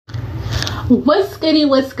What's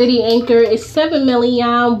goody, Anchor? It's 7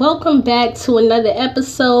 million. Welcome back to another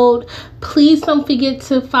episode. Please don't forget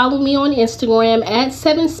to follow me on Instagram at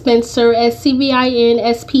 7Spencer,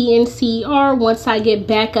 SCVINSPNCR, once I get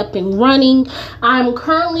back up and running. I'm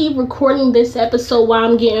currently recording this episode while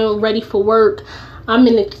I'm getting ready for work. I'm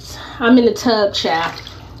in the tub, child.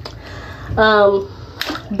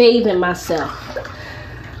 Bathing myself.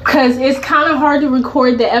 Because it's kind of hard to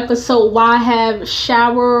record the episode while I have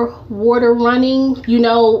shower water running. You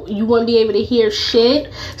know, you won't be able to hear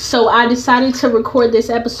shit. So I decided to record this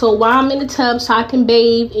episode while I'm in the tub so I can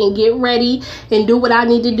bathe and get ready and do what I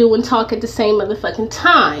need to do and talk at the same motherfucking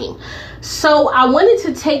time. So I wanted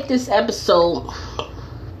to take this episode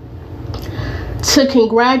to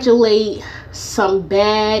congratulate some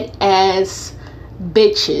badass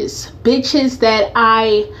bitches. Bitches that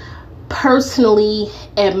I personally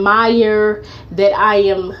admire, that I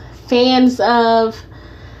am fans of.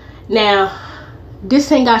 Now,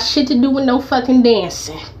 this ain't got shit to do with no fucking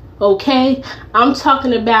dancing, okay? I'm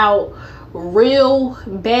talking about real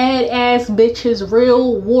badass bitches,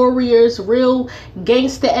 real warriors, real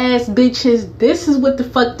gangsta ass bitches. This is what the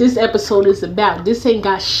fuck this episode is about. This ain't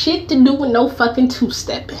got shit to do with no fucking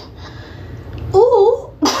two-stepping.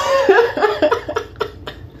 Ooh.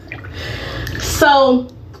 So,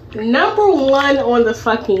 number one on the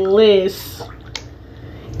fucking list,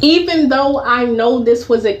 even though I know this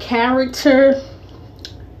was a character,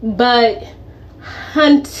 but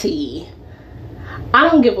hunty, I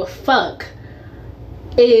don't give a fuck,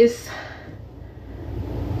 is,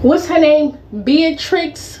 what's her name?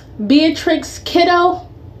 Beatrix Kiddo,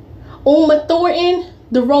 Uma Thornton,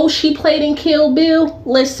 the role she played in Kill Bill.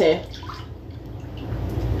 Listen.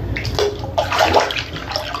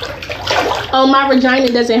 Oh, my vagina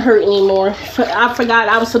doesn't hurt anymore. I forgot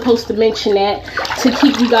I was supposed to mention that to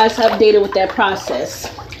keep you guys updated with that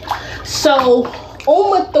process. So,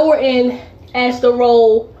 Uma Thornton as the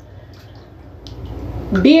role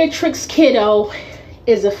Beatrix Kiddo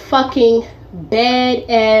is a fucking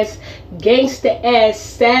badass, gangsta-ass,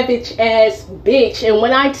 savage-ass bitch. And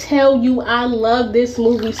when I tell you I love this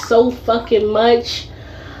movie so fucking much,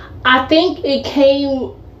 I think it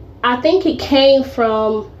came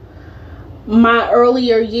from my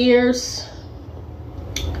earlier years.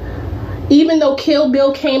 Even though Kill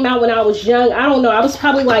Bill came out when I was young, I don't know, I was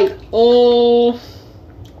probably like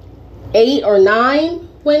 8 or 9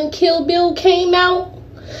 when Kill Bill came out.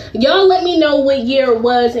 Y'all let me know what year it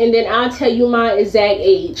was and then I'll tell you my exact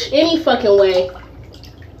age. Any fucking way.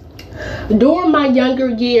 During my younger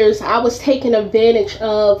years, I was taken advantage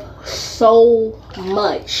of so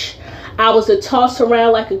much. I was tossed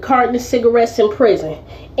around like a carton of cigarettes in prison.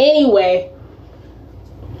 Anyway,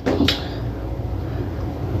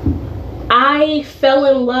 I fell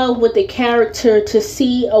in love with the character to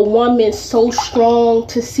see a woman so strong,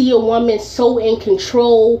 to see a woman so in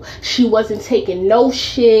control. She wasn't taking no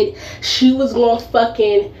shit. She was gonna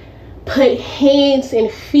fucking put hands and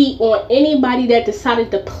feet on anybody that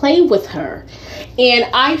decided to play with her. And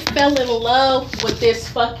I fell in love with this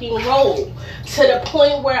fucking role to the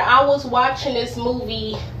point where I was watching this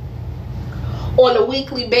movie on a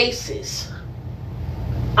weekly basis.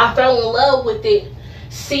 I fell in love with it,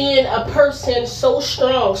 seeing a person so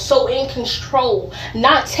strong, so in control,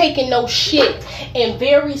 not taking no shit, and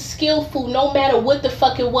very skillful no matter what the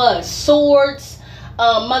fuck it was. Swords,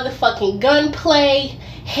 motherfucking gunplay,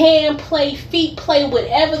 hand play, feet play,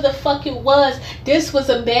 whatever the fuck it was. This was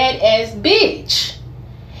a badass bitch.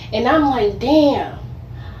 And I'm like, damn.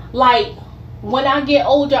 Like, when I get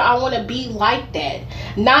older, I want to be like that.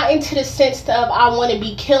 Not into the sense of I want to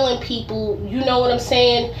be killing people, you know what I'm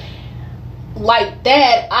saying? Like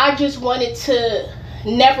that. I just wanted to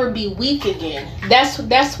never be weak again. That's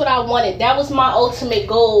what I wanted. That was my ultimate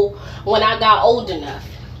goal when I got old enough.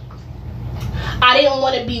 I didn't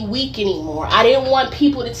want to be weak anymore. I didn't want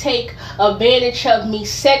people to take advantage of me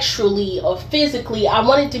sexually or physically. I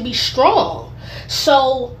wanted to be strong.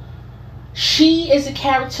 So she is a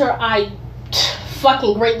character I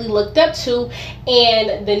fucking greatly looked up to,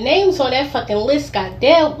 and the names on that fucking list got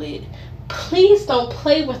dealt with. Please don't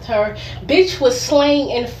play with her. Bitch was slain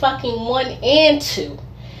in fucking 1 and 2.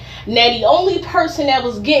 Now the only person that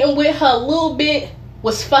was getting with her a little bit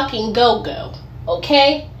was fucking Go-Go.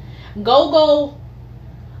 Okay? Go-Go,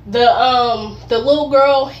 the little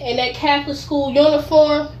girl in that Catholic school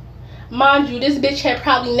uniform. Mind you, this bitch had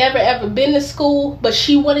probably never ever been to school, but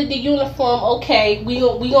she wanted the uniform. Okay, we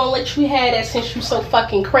gonna let you have that since you so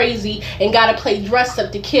fucking crazy and gotta play dress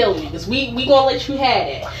up to kill niggas. We gonna let you have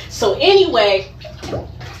that. So anyway,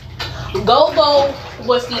 Go-Go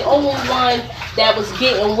was the only one that was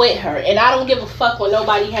getting with her, and I don't give a fuck what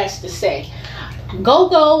nobody has to say.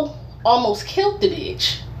 Go almost killed the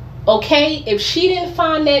bitch. Okay? If she didn't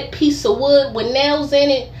find that piece of wood with nails in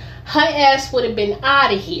it, her ass would have been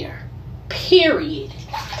out of here. Period.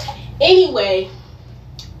 Anyway,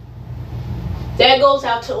 that goes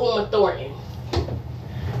out to Uma Thornton.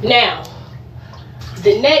 Now,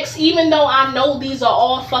 the next, even though I know these are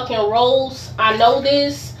all fucking roles, I know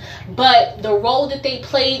this, but the role that they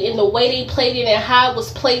played and the way they played it and how it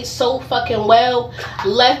was played so fucking well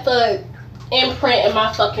left a imprint in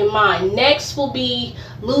my fucking mind. Next will be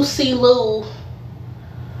Lucy Liu.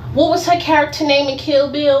 What was her character name in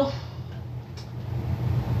Kill Bill?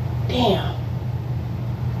 Damn.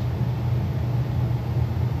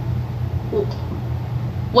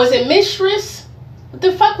 Was it Mistress? What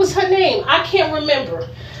the fuck was her name? I can't remember.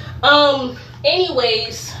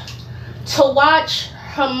 Anyways, to watch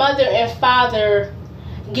her mother and father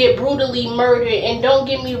get brutally murdered, and don't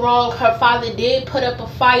get me wrong, her father did put up a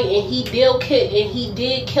fight, and he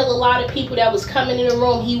did kill a lot of people that was coming in the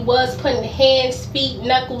room. He was putting hands, feet,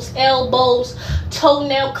 knuckles, elbows,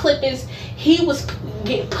 toenail clippings. He was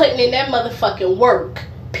putting in that motherfucking work,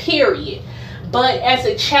 period. But as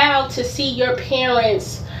a child, to see your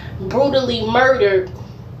parents brutally murdered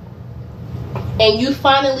and you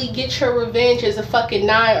finally get your revenge as a fucking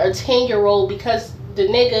 9 or 10-year-old because the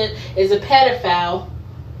nigga is a pedophile,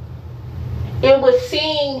 it was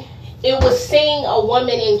seeing a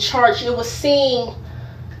woman in charge. It was seeing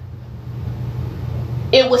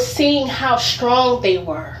how strong they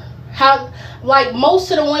were. How, like,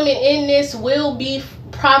 most of the women in this will be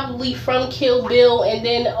probably from Kill Bill, and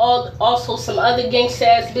then also some other gangsta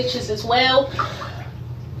ass bitches as well.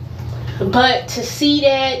 But to see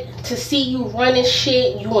you running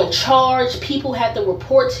shit, you in charge, people have to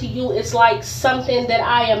report to you, it's like something that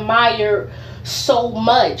I admire so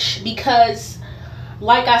much, because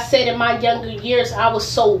like I said, in my younger years I was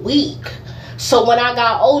so weak. So when I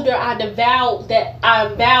got older, I vowed that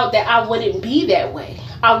I wouldn't be that way.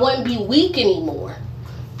 I wouldn't be weak anymore.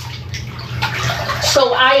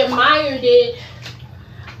 So I admired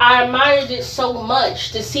it so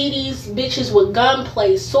much to see these bitches with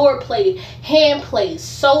gunplay, swordplay, handplay,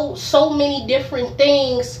 so many different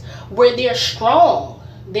things where they're strong.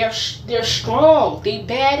 They're strong. They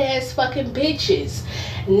badass fucking bitches.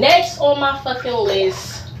 Next on my fucking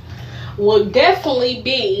list will definitely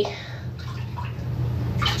be,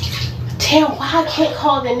 damn, why I can't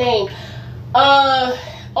call the name, on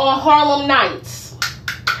Harlem Nights,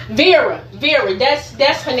 Vera,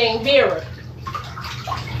 that's her name, Vera.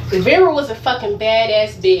 Vera was a fucking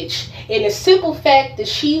badass bitch. And the simple fact that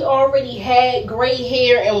she already had gray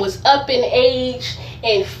hair and was up in age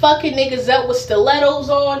and fucking niggas up with stilettos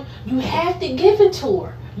on, you have to give it to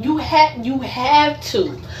her. You have to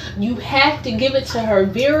give it to her.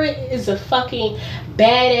 Vera is a fucking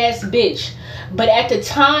badass bitch. But at the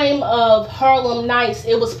time of Harlem Nights,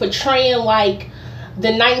 it was portraying like the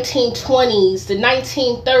 1920s, the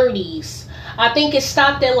 1930s. I think it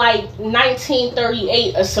stopped at like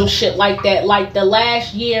 1938 or some shit like that, like the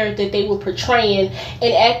last year that they were portraying.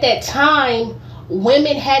 And at that time,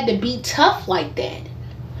 women had to be tough like that.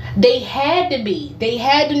 They had to be. They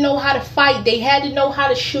had to know how to fight. They had to know how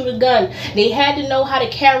to shoot a gun. They had to know how to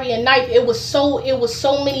carry a knife. It was so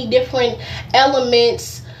many different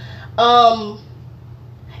elements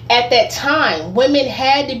at that time. Women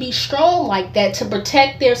had to be strong like that to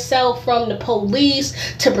protect themselves from the police,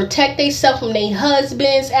 to protect themselves from their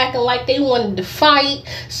husbands acting like they wanted to fight.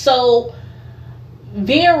 So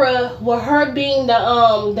Vera, with her being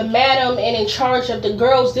the madam and in charge of the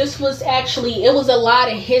girls, this was actually, it was a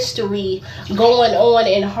lot of history going on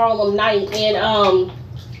in Harlem Night. And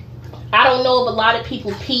I don't know if a lot of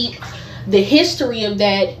people peep the history of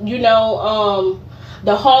that, you know,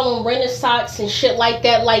 the Harlem Renaissance and shit like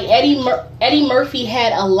that. Like Eddie Murphy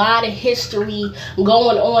had a lot of history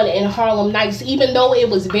going on in Harlem Nights. Even though it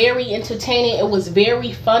was very entertaining, it was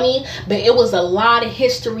very funny, but it was a lot of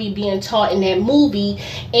history being taught in that movie.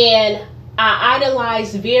 And I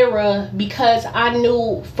idolized Vera because I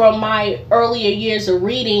knew from my earlier years of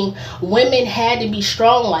reading, women had to be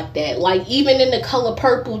strong like that. Like even in The Color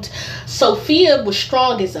Purple, Sophia was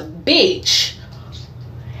strong as a bitch.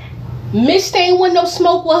 Miss ain't want no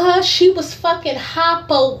smoke with her. She was fucking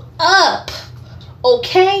hoppo up.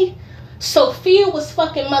 Okay? Sophia was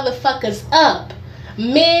fucking motherfuckers up.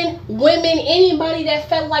 Men, women, anybody that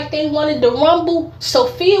felt like they wanted to rumble,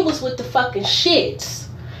 Sophia was with the fucking shits.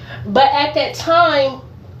 But at that time,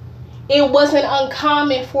 it wasn't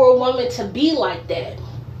uncommon for a woman to be like that.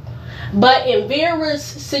 But in Vera's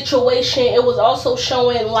situation, it was also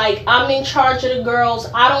showing like, I'm in charge of the girls.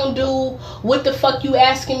 I don't do what the fuck you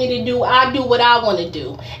asking me to do. I do what I want to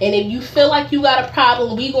do. And if you feel like you got a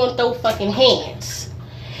problem, we gonna throw fucking hands.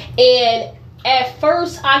 And at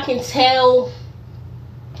first I can tell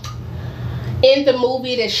in the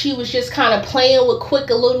movie that she was just kind of playing with Quick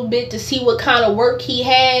a little bit to see what kind of work he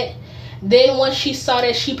had. Then once she saw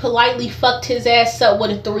that she politely fucked his ass up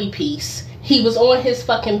with a 3-piece, he was on his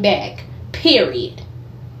fucking back. Period.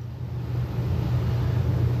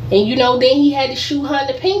 And you know, then he had to shoot her in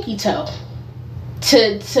the pinky toe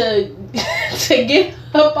to get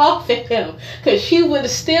up off of him, because she would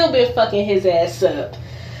have still been fucking his ass up.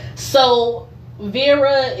 So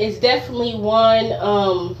Vera is definitely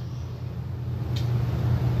one.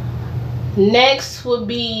 Next would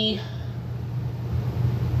be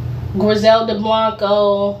Griselda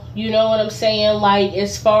Blanco. You know what I'm saying? Like,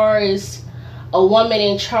 as far as a woman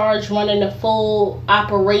in charge running a full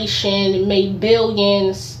operation, made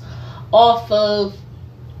billions off of,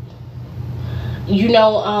 you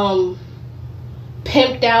know,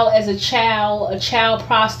 pimped out as a child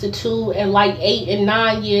prostitute at like 8 and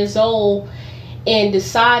 9 years old, and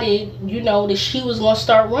decided, you know, that she was gonna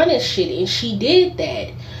start running shit, and she did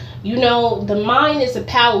that. You know, the mind is a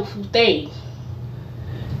powerful thing.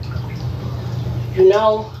 You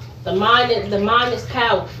know, the mind is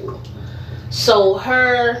powerful. So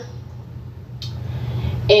her,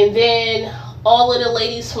 and then all of the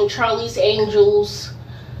ladies from Charlie's Angels,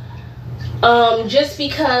 just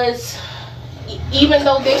because even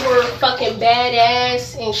though they were fucking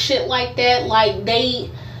badass and shit like that, like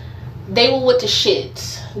they were with the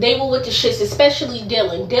shits. They were with the shits, especially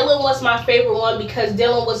Dylan. Dylan was my favorite one because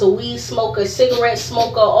Dylan was a weed smoker, cigarette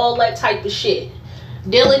smoker, all that type of shit.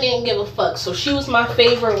 Dylan didn't give a fuck. So she was my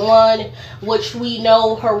favorite one, which we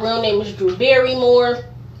know her real name is Drew Barrymore.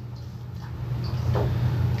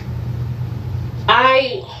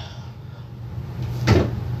 I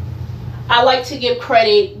like to give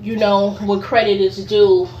credit, you know, what credit is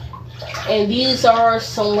due. And these are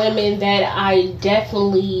some women that I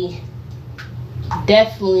definitely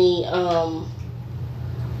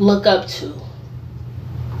look up to.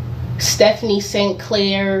 Stephanie St.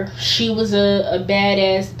 Clair, she was a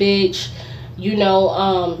badass bitch. You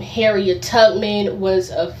know, Harriet Tubman was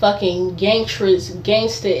a fucking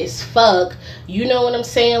gangsta as fuck. You know what I'm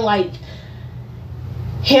saying? Like,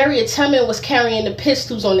 Harriet Tubman was carrying the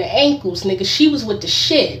pistols on the ankles, nigga. She was with the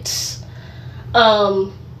shits.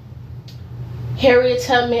 Harriet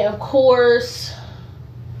Tubman, of course.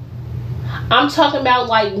 I'm talking about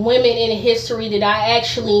like women in history that I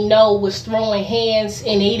actually know was throwing hands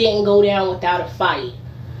and they didn't go down without a fight.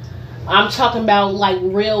 I'm talking about like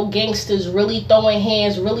real gangsters really throwing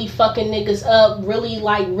hands, really fucking niggas up,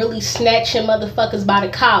 really snatching motherfuckers by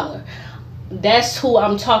the collar. That's who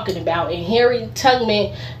I'm talking about. And Harriet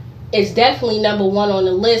Tubman is definitely number one on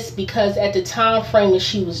the list because at the time frame that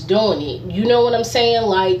she was doing it. You know what I'm saying?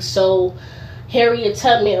 Like, so Harriet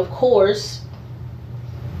Tubman, of course.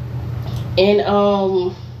 And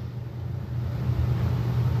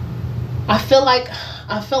I feel like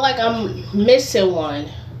I'm missing one.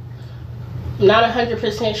 I'm not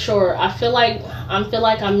 100% sure. I feel like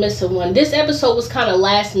I'm missing one. This episode was kind of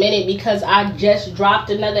last minute because I just dropped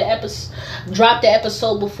the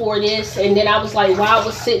episode before this, and then I was like, while I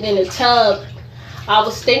was sitting in the tub, I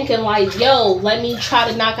was thinking like, yo, let me try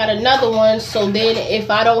to knock out another one, so then if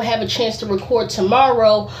I don't have a chance to record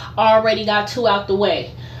tomorrow, I already got 2 out the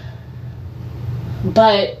way.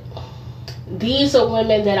 But these are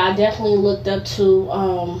women that I definitely looked up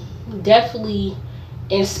to, definitely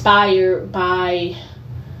inspired by,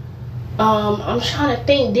 I'm trying to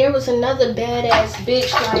think, there was another badass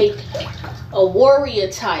bitch, like a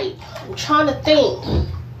warrior type. I'm trying to think.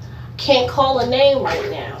 Can't call a name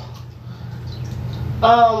right now.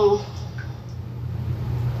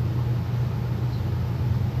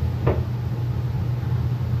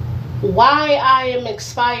 Why I am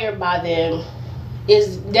inspired by them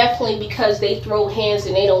is definitely because they throw hands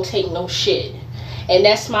and they don't take no shit. And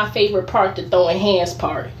that's my favorite part, the throwing hands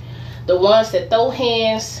part. The ones that throw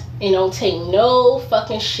hands and don't take no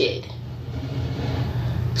fucking shit.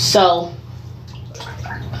 So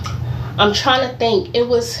I'm trying to think. It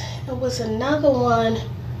was another one.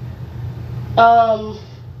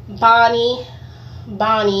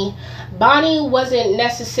 Bonnie wasn't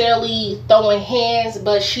necessarily throwing hands,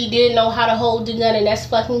 but she did know how to hold the gun, and that's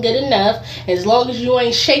fucking good enough. As long as you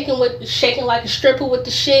ain't shaking like a stripper with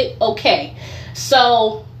the shit, okay.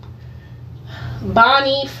 So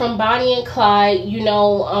Bonnie from Bonnie and Clyde, you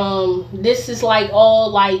know, this is like all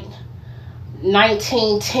like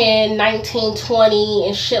 1910, 1920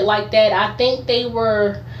 and shit like that. I think they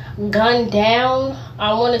were gunned down.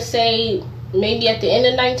 I want to say maybe at the end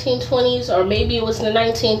of 1920s, or maybe it was in the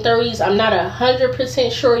 1930s. I'm not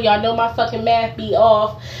 100% sure. Y'all know my fucking math be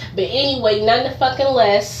off. But anyway, none the fucking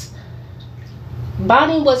less,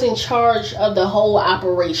 Bonnie was in charge of the whole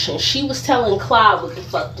operation. She was telling Clyde what the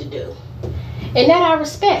fuck to do. And that I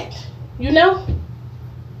respect, you know?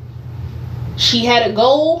 She had a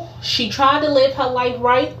goal. She tried to live her life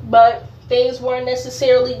right, but things weren't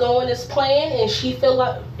necessarily going as planned, and she felt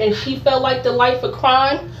like the life of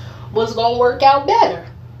crime was gonna work out better.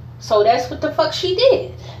 So that's what the fuck she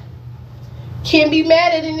did. Can't be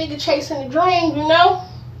mad at a nigga chasing the dream, you know?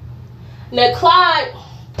 Now Clyde,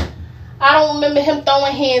 I don't remember him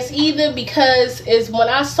throwing hands either, because is when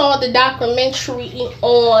I saw the documentary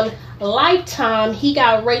on Lifetime, he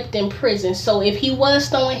got raped in prison. So if he was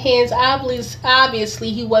throwing hands, obviously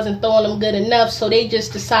he wasn't throwing them good enough, so they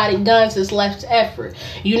just decided guns is less effort.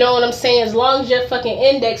 You know what I'm saying? As long as your fucking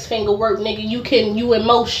index finger work, nigga, you in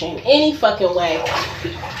motion any fucking way.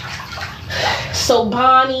 So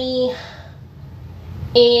Bonnie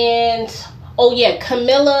and oh yeah,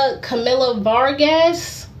 Camila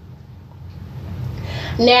Vargas.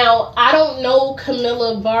 Now I don't know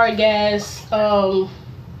Camila Vargas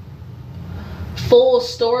full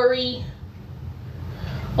story,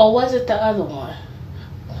 or was it the other one?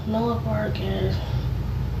 Camila Vargas.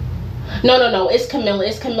 No, it's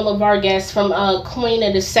Camila Vargas from Queen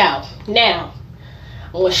of the South. Now,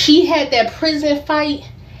 when she had that prison fight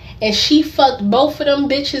and she fucked both of them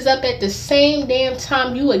bitches up at the same damn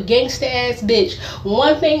time, you a gangster ass bitch.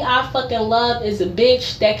 One thing I fucking love is a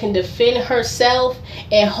bitch that can defend herself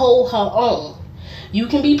and hold her own. You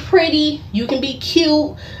can be pretty, you can be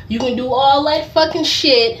cute, you can do all that fucking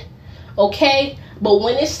shit, okay? But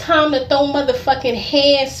when it's time to throw motherfucking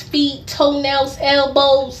hands, feet, toenails,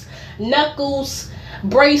 elbows, knuckles,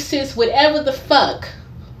 braces, whatever the fuck,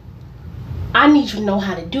 I need you to know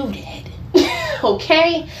how to do that.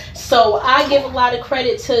 Okay? So I give a lot of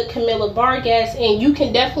credit to Camila Vargas, and you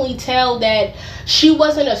can definitely tell that she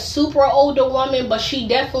wasn't a super older woman, but she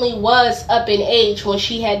definitely was up in age when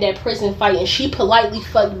she had that prison fight, and she politely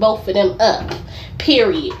fucked both of them up.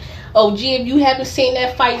 Period. Oh, gee, if you haven't seen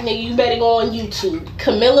that fight, nigga, you better go on YouTube.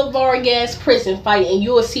 Camila Vargas prison fight, and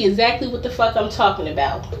you will see exactly what the fuck I'm talking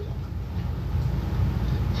about.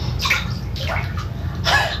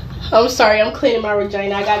 I'm sorry, I'm cleaning my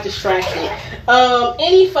vagina. I got distracted.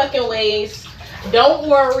 Any fucking ways, don't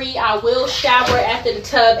worry. I will shower after the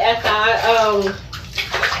tub after I,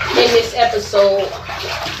 in this episode.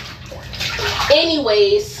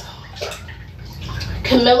 Anyways,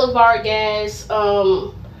 Camila Vargas,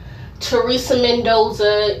 Teresa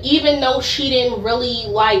Mendoza, even though she didn't really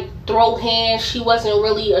like throw hands, she wasn't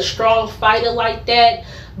really a strong fighter like that,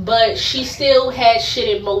 but she still had shit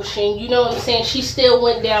in motion. You know what I'm saying? She still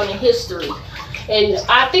went down in history. And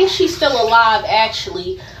I think she's still alive,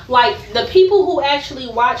 actually. Like, the people who actually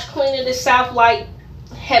watch Queen of the South, like,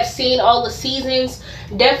 have seen all the seasons,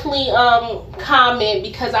 definitely comment,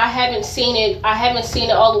 because I haven't seen it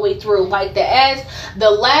all the way through. Like, the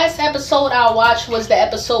last episode I watched was the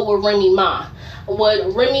episode with Remy Ma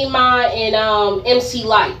and MC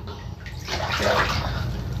Light.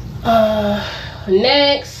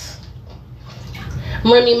 Next,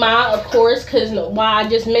 Remy Ma, of course, because why I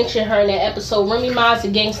just mentioned her in that episode. Remy Ma is a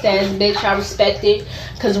gangsta ass bitch. I respect it,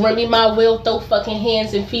 because Remy Ma will throw fucking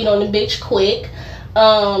hands and feet on the bitch quick.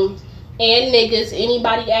 And niggas,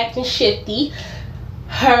 anybody acting shifty.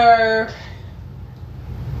 Her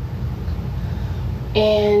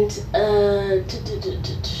and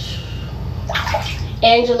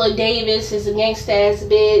Angela Davis is a gangsta ass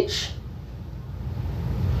bitch.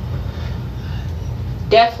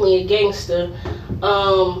 Definitely a gangster.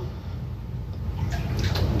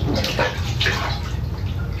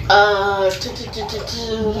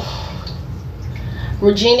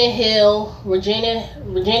 Regina Hill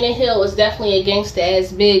is definitely a gangsta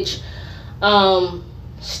ass bitch.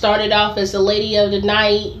 Started off as a lady of the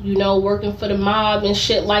night, you know, working for the mob and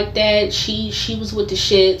shit like that. She was with the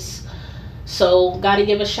shits, so gotta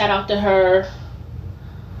give a shout out to her.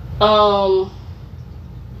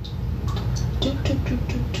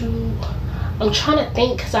 I'm trying to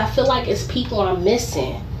think, because I feel like it's people I'm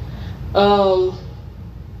missing.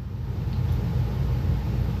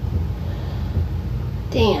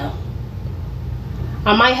 Damn.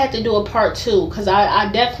 I might have to do a part 2, because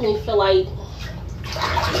I definitely feel like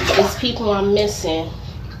it's people I'm missing.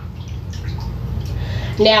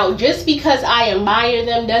 Now, just because I admire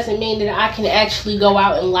them doesn't mean that I can actually go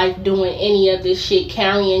out in life doing any of this shit,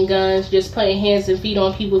 carrying guns, just putting hands and feet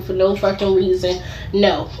on people for no fucking reason.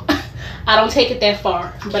 No, I don't take it that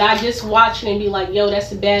far. But I just watch it and be like, yo,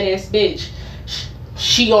 that's a badass bitch.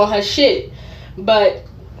 She on her shit. But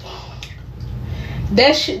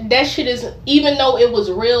that shit is, even though it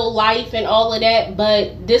was real life and all of that,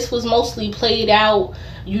 but this was mostly played out,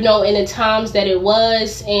 you know, in the times that it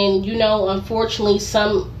was. And, you know, unfortunately,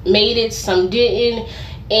 some made it, some didn't.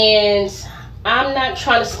 And I'm not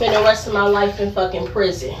trying to spend the rest of my life in fucking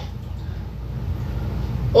prison.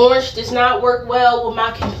 Orange does not work well with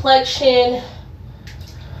my complexion.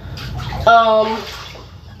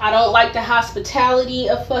 I don't like the hospitality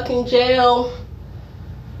of fucking jail.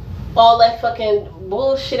 All that fucking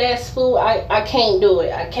bullshit ass food. I can't do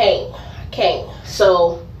it. I can't.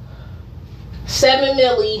 So 7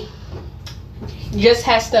 milli just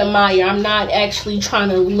has to admire. I'm not actually trying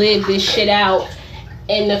to live this shit out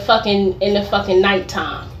in the fucking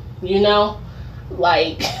nighttime. You know?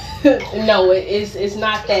 Like no, it's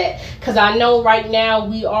not that. Cause I know right now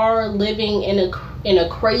we are living in a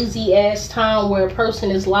crazy ass time where a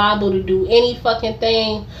person is liable to do any fucking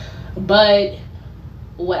thing. But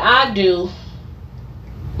what I do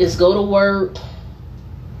is go to work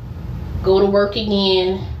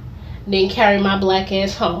again, then carry my black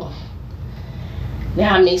ass home.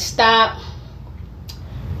 Now I may stop,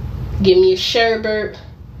 give me a sherbet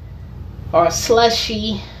or a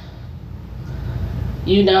slushy,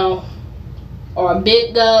 you know, or a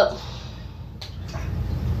Big Up,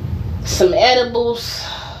 some edibles,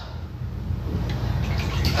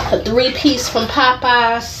 a 3-piece from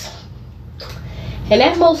Popeyes. And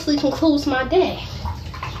that mostly concludes my day.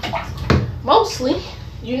 Mostly,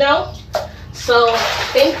 you know. So,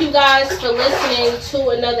 thank you guys for listening to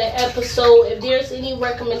another episode. If there's any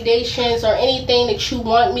recommendations or anything that you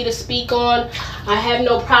want me to speak on, I have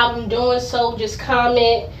no problem doing so. Just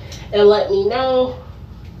comment and let me know.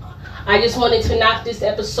 I just wanted to knock this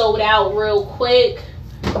episode out real quick.